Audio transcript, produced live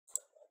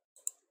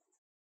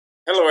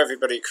Hello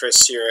everybody,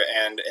 Chris here,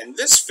 and in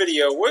this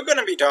video we're going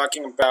to be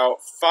talking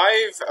about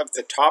 5 of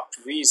the top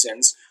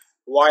reasons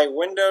why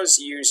Windows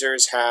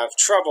users have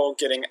trouble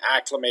getting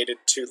acclimated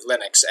to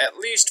Linux, at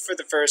least for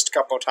the first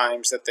couple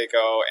times that they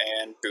go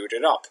and boot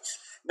it up.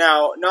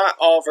 Now, not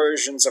all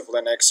versions of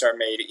Linux are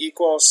made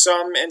equal.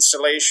 Some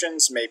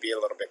installations may be a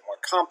little bit more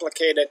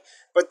complicated,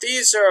 but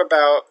these are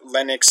about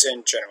Linux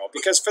in general,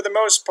 because for the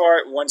most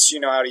part, once you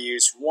know how to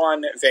use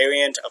one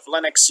variant of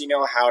Linux, you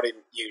know how to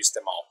use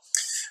them all.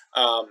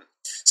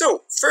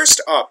 So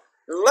first up,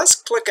 let's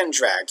click and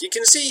drag. You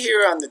can see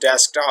here on the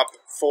desktop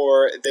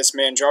for this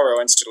Manjaro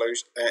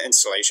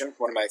installation,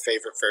 one of my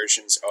favorite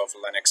versions of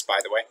Linux, by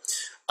the way,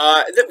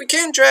 that we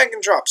can drag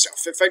and drop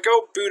stuff. If I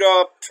go boot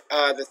up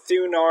the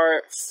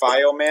Thunar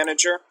file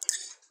manager,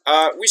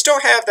 we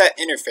still have that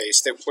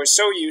interface that we're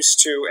so used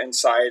to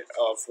inside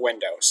of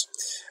Windows.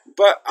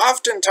 But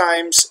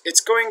oftentimes,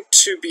 it's going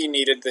to be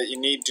needed that you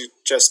need to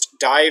just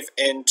dive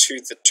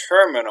into the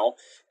terminal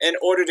in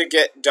order to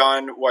get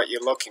done what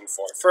you're looking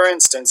for. For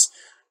instance,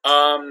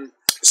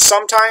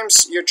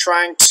 sometimes you're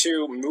trying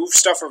to move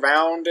stuff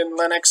around in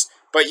Linux,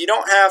 but you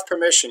don't have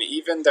permission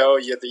even though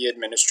you're the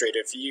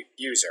administrative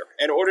user.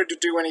 In order to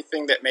do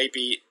anything that may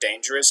be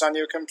dangerous on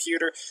your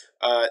computer,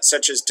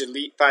 such as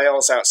delete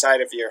files outside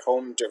of your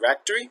home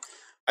directory,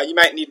 you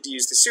might need to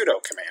use the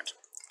sudo command.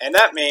 And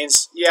that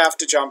means you have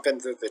to jump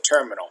into the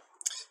terminal.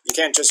 You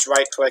can't just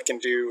right-click and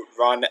do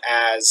run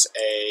as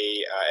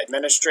a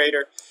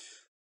administrator.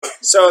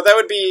 So that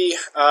would be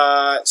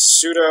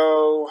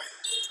sudo,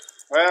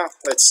 well,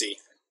 let's see.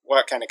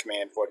 What kind of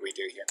command would we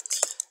do here?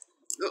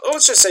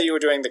 Let's just say you were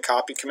doing the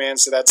copy command,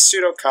 so that's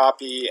sudo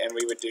copy, and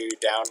we would do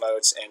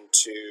downloads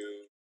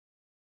into...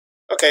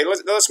 Okay,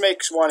 let's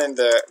make one in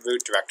the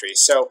root directory.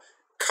 So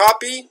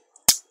copy,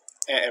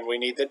 and we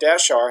need the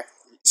 -r.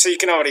 So you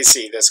can already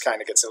see this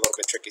kind of gets a little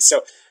bit tricky.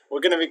 So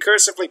we're going to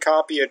recursively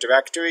copy a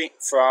directory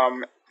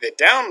from the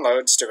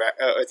downloads the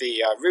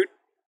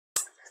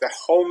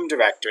home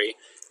directory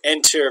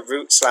into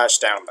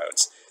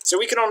root/downloads. So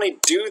we can only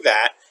do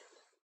that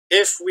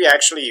if we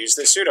actually use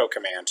the sudo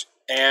command,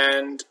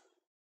 and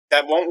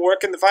that won't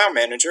work in the file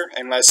manager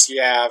unless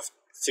you have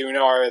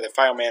Thunar, the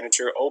file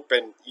manager,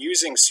 open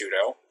using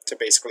sudo to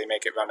basically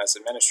make it run as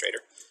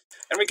administrator.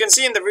 And we can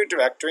see in the root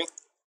directory,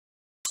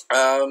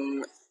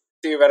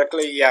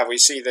 theoretically, yeah, we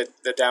see the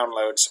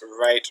downloads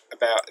right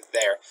about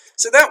there.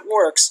 So that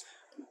works,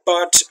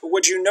 but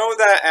would you know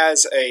that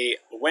as a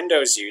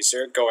Windows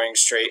user going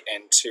straight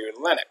into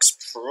Linux?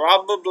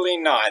 Probably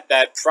not.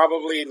 That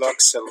probably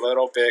looks a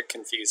little bit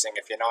confusing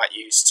if you're not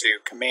used to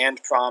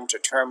command prompt or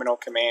terminal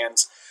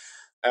commands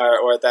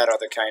or that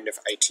other kind of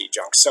IT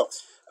junk. So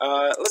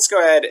let's go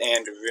ahead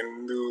and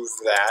remove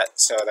that.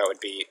 So that would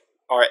be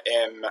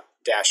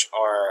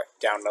rm-r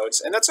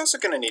downloads, and that's also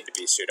going to need to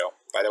be sudo,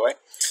 by the way,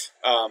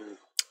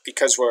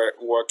 because we're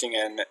working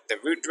in the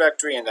root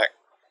directory, and that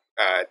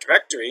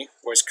directory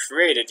was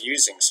created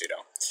using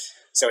sudo.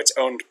 So it's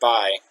owned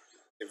by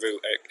the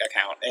root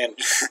account, and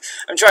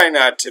I'm trying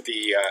not to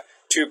be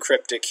too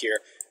cryptic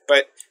here,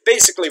 but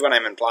basically what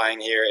I'm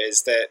implying here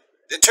is that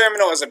the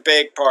terminal is a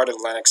big part of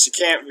Linux. You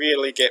can't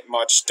really get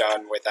much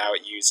done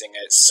without using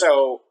it,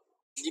 so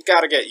you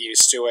got to get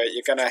used to it.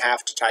 You're going to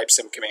have to type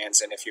some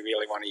commands in if you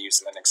really want to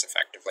use Linux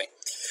effectively.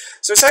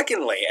 So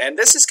secondly, and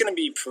this is going to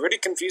be pretty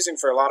confusing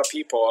for a lot of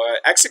people,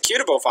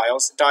 executable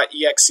files,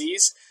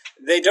 .exes,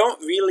 they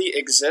don't really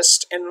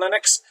exist in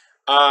Linux.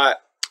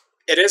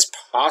 It is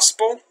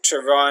possible to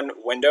run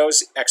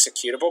Windows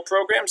executable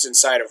programs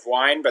inside of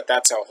Wine, but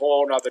that's a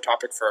whole other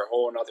topic for a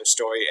whole other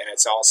story, and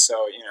it's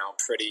also, you know,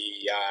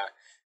 pretty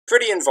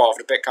involved,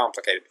 a bit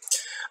complicated.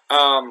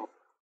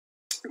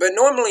 But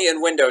normally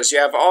in Windows, you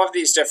have all of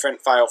these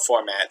different file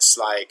formats,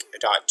 like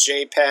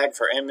 .jpeg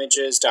for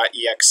images,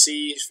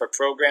 .exe for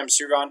programs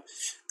you run.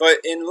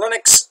 But in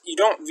Linux, you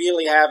don't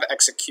really have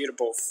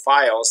executable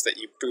files that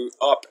you boot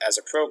up as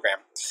a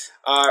program.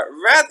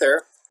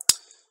 Rather,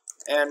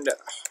 and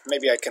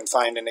maybe I can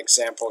find an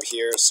example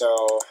here,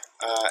 so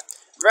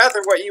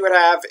rather what you would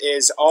have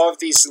is all of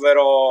these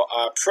little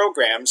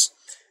programs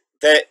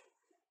that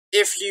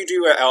if you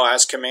do a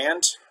ls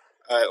command,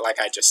 like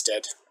I just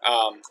did,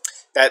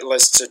 that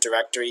lists a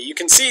directory, you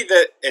can see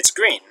that it's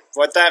green.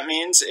 What that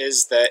means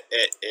is that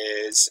it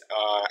is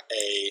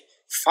a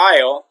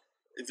file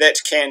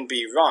that can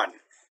be run.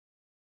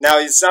 Now,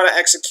 it's not an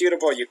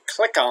executable you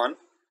click on,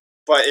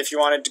 but if you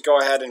wanted to go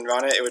ahead and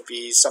run it, it would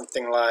be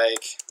something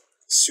like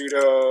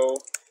sudo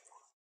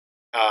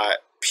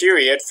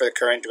period for the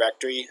current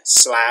directory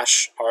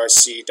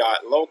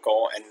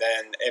 /rc.local, and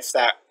then if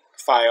that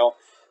file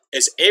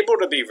is able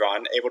to be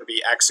run, able to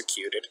be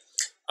executed,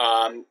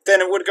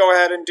 then it would go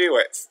ahead and do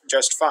it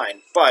just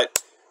fine.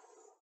 But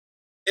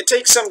it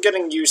takes some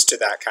getting used to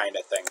that kind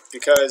of thing,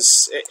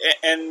 because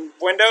in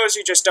Windows,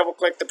 you just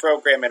double-click the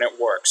program and it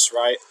works,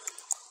 right?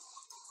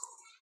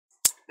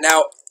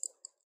 Now,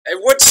 I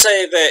would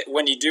say that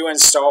when you do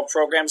install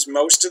programs,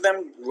 most of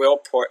them will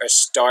put a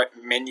start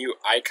menu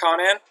icon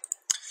in,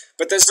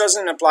 but this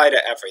doesn't apply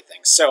to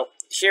everything. So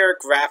here,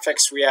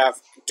 graphics, we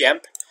have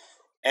GIMP.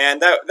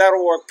 And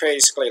that'll work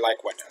basically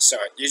like Windows. So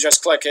you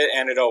just click it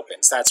and it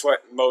opens. That's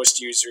what most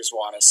users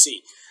want to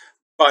see.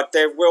 But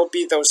there will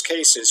be those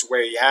cases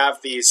where you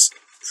have these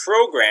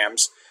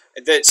programs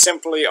that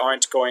simply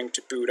aren't going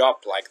to boot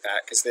up like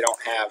that because they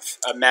don't have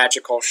a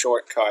magical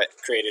shortcut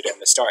created in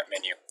the start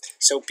menu.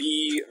 So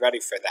be ready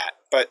for that.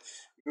 But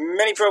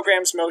many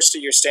programs, most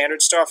of your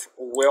standard stuff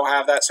will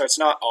have that, so it's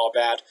not all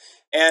bad.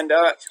 And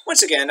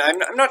once again, I'm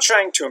not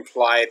trying to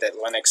imply that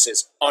Linux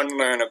is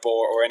unlearnable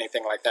or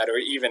anything like that, or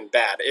even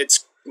bad.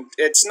 It's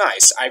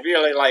nice. I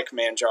really like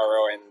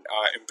Manjaro and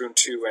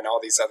Ubuntu and all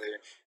these other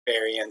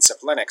variants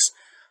of Linux.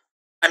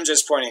 I'm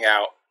just pointing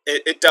out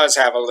it does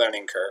have a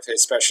learning curve,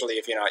 especially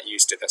if you're not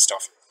used to this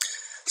stuff.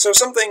 So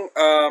something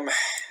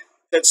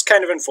that's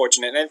kind of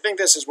unfortunate, and I think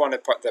this is one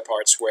of the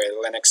parts where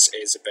Linux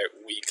is a bit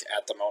weak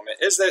at the moment,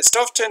 is that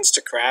stuff tends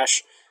to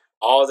crash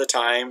all the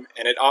time,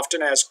 and it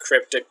often has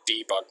cryptic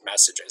debug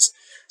messages.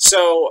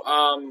 So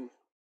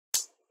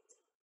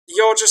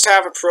you'll just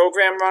have a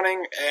program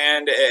running,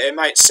 and it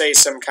might say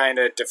some kind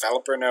of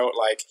developer note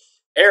like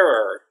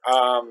error,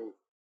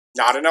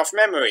 not enough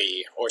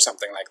memory, or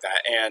something like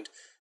that. And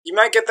you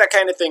might get that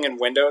kind of thing in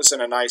Windows in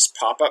a nice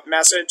pop-up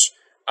message.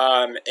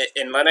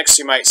 In Linux,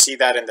 you might see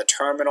that in the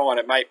terminal, and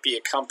it might be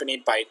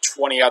accompanied by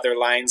 20 other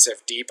lines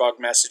of debug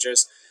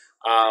messages.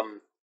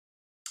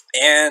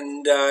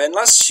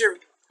 Unless you're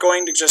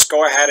going to just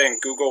go ahead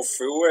and Google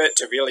through it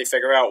to really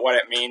figure out what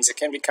it means, it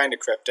can be kind of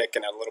cryptic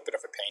and a little bit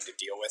of a pain to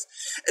deal with.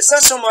 It's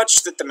not so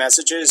much that the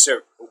messages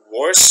are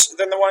worse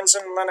than the ones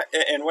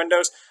in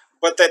Windows,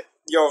 but that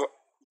you'll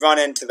run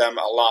into them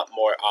a lot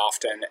more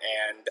often,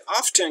 and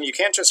often you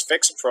can't just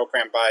fix a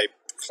program by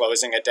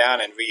closing it down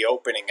and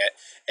reopening it.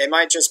 It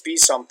might just be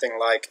something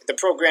like, the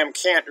program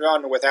can't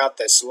run without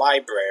this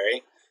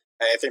library.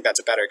 I think that's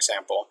a better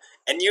example.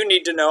 And you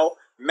need to know,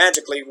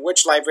 magically,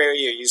 which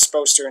library are you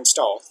supposed to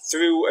install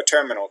through a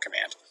terminal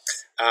command.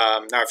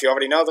 Now, if you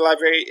already know the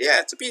library,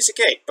 yeah, it's a piece of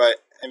cake, but,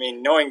 I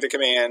mean, knowing the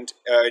command,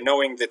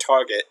 knowing the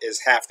target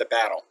is half the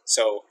battle.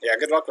 So, yeah,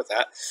 good luck with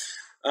that.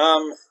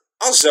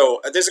 Also,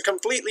 there's a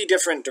completely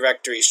different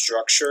directory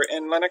structure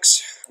in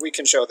Linux. We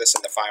can show this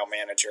in the file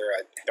manager.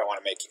 I don't want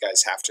to make you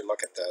guys have to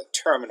look at the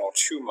terminal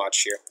too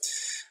much here.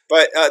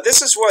 But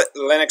this is what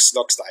Linux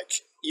looks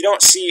like. You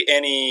don't see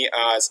any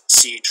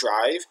C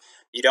drive.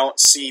 You don't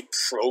see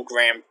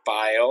program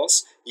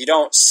files. You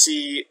don't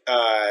see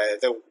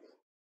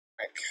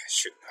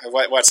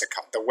what's it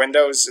called? The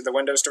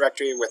Windows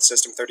directory with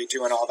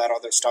System32 and all that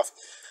other stuff.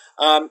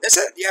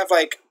 You have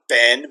like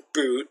bin,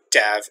 boot,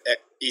 dev,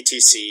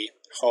 etc,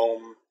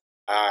 home,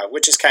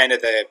 which is kind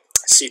of the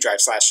C drive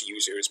 /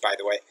 users, by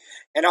the way,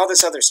 and all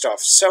this other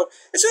stuff. So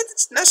it's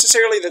not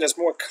necessarily that it's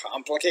more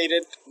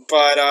complicated,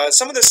 but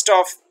some of this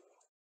stuff,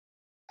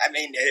 I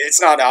mean, it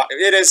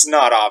is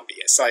not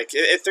obvious. Like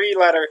a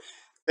 3-letter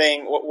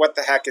thing, what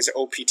the heck is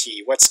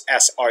OPT? What's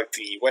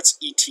SRP? What's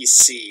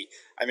ETC?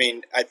 I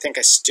mean, I think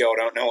I still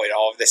don't know what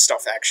all of this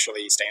stuff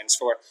actually stands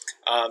for.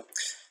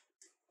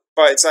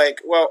 But it's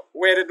like, well,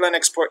 where did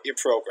Linux put your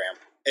program?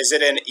 Is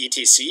it in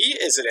ETC?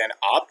 Is it in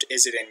opt?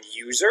 Is it in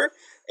user?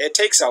 It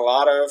takes a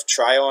lot of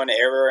trial and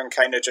error and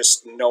kind of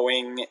just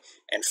knowing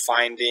and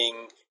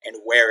finding and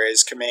where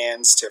is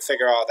commands to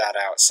figure all that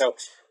out. So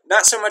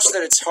not so much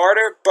that it's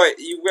harder, but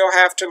you will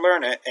have to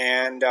learn it.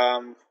 And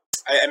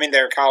I mean,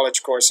 there are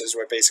college courses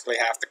where basically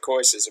half the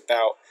course is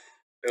about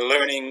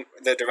learning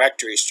the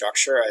directory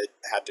structure. I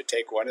had to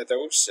take one of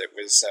those. It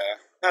was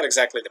not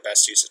exactly the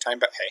best use of time,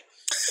 but hey.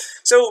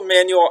 So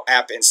manual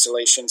app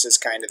installations is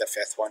kind of the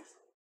 5th one.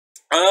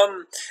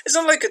 It's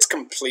not like it's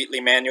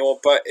completely manual,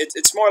 but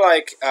it's more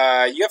like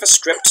you have a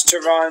script to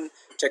run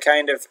to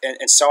kind of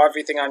install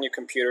everything on your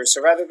computer.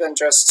 So rather than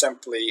just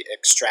simply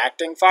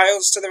extracting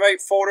files to the right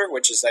folder,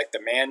 which is like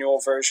the manual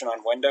version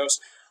on Windows,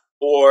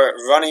 or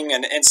running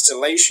an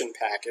installation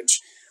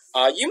package,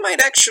 you might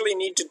actually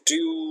need to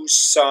do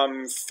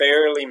some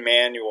fairly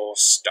manual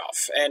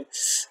stuff. And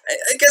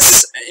I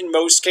guess in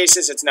most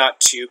cases it's not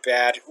too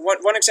bad.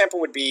 One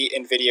example would be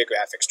Nvidia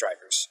graphics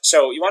drivers.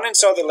 So you want to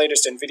install the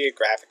latest Nvidia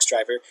graphics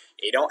driver.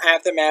 You don't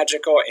have the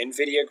magical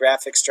Nvidia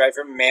graphics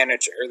driver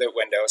manager that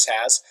Windows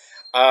has.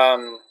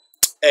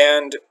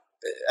 And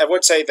I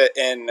would say that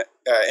in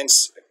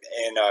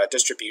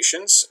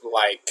distributions,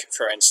 like,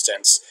 for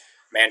instance,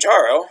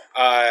 Manjaro,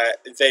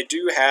 they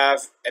do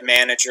have a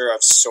manager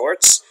of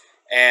sorts.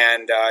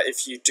 And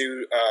if you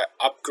do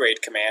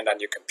upgrade command on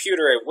your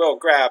computer, it will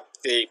grab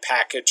the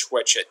package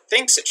which it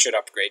thinks it should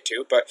upgrade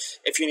to. But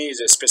if you need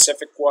a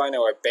specific one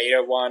or a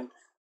beta one,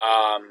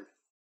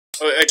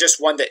 or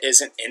just one that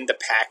isn't in the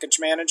package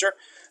manager,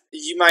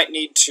 you might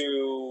need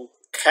to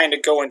kind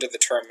of go into the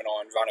terminal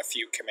and run a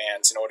few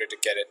commands in order to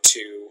get it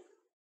to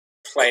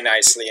play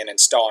nicely and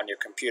install on your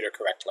computer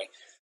correctly.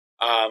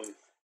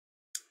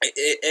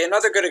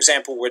 Another good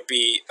example would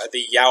be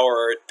the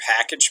Yaourt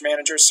package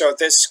manager. So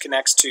this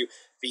connects to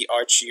the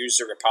Arch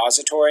user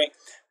repository,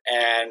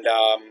 and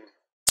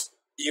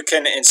you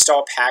can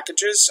install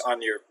packages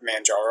on your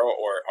Manjaro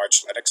or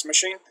Arch Linux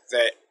machine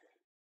that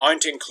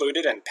aren't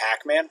included in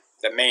Pacman,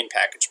 the main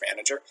package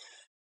manager.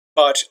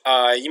 But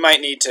you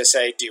might need to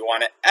say, do you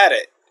want to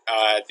edit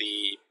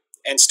the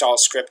install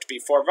script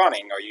before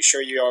running? Are you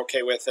sure you're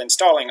okay with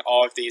installing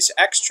all of these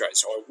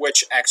extras? Or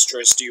which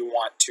extras do you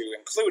want to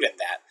include in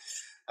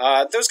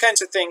that? Those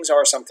kinds of things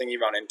are something you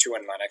run into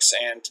in Linux,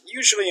 and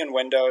usually in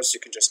Windows you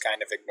can just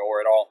kind of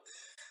ignore it all.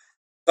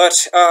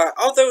 But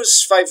all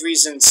those 5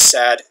 reasons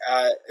said,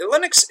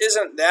 Linux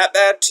isn't that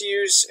bad to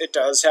use. It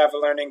does have a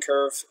learning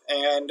curve,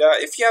 and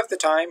if you have the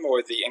time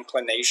or the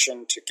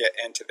inclination to get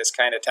into this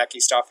kind of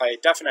techie stuff, I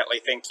definitely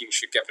think you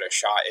should give it a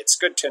shot. It's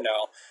good to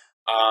know.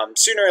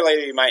 Sooner or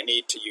later you might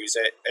need to use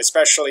it,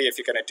 especially if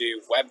you're going to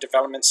do web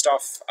development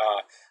stuff.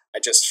 I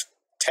just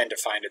tend to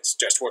find it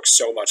just works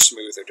so much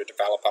smoother to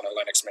develop on a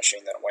Linux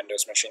machine than a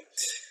Windows machine.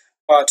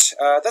 But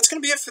that's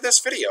going to be it for this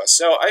video.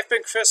 So I've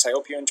been Chris. I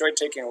hope you enjoyed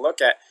taking a look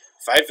at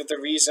 5 of the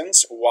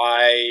reasons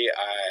why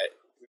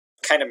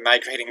kind of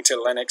migrating to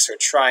Linux or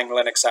trying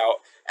Linux out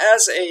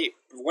as a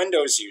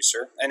Windows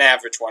user, an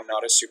average one,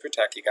 not a super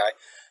techie guy,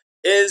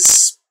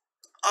 is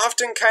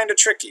often kind of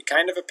tricky,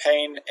 kind of a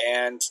pain,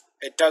 and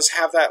it does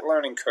have that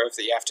learning curve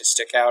that you have to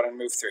stick out and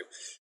move through.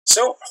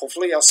 So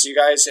hopefully I'll see you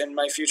guys in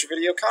my future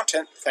video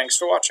content. Thanks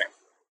for watching.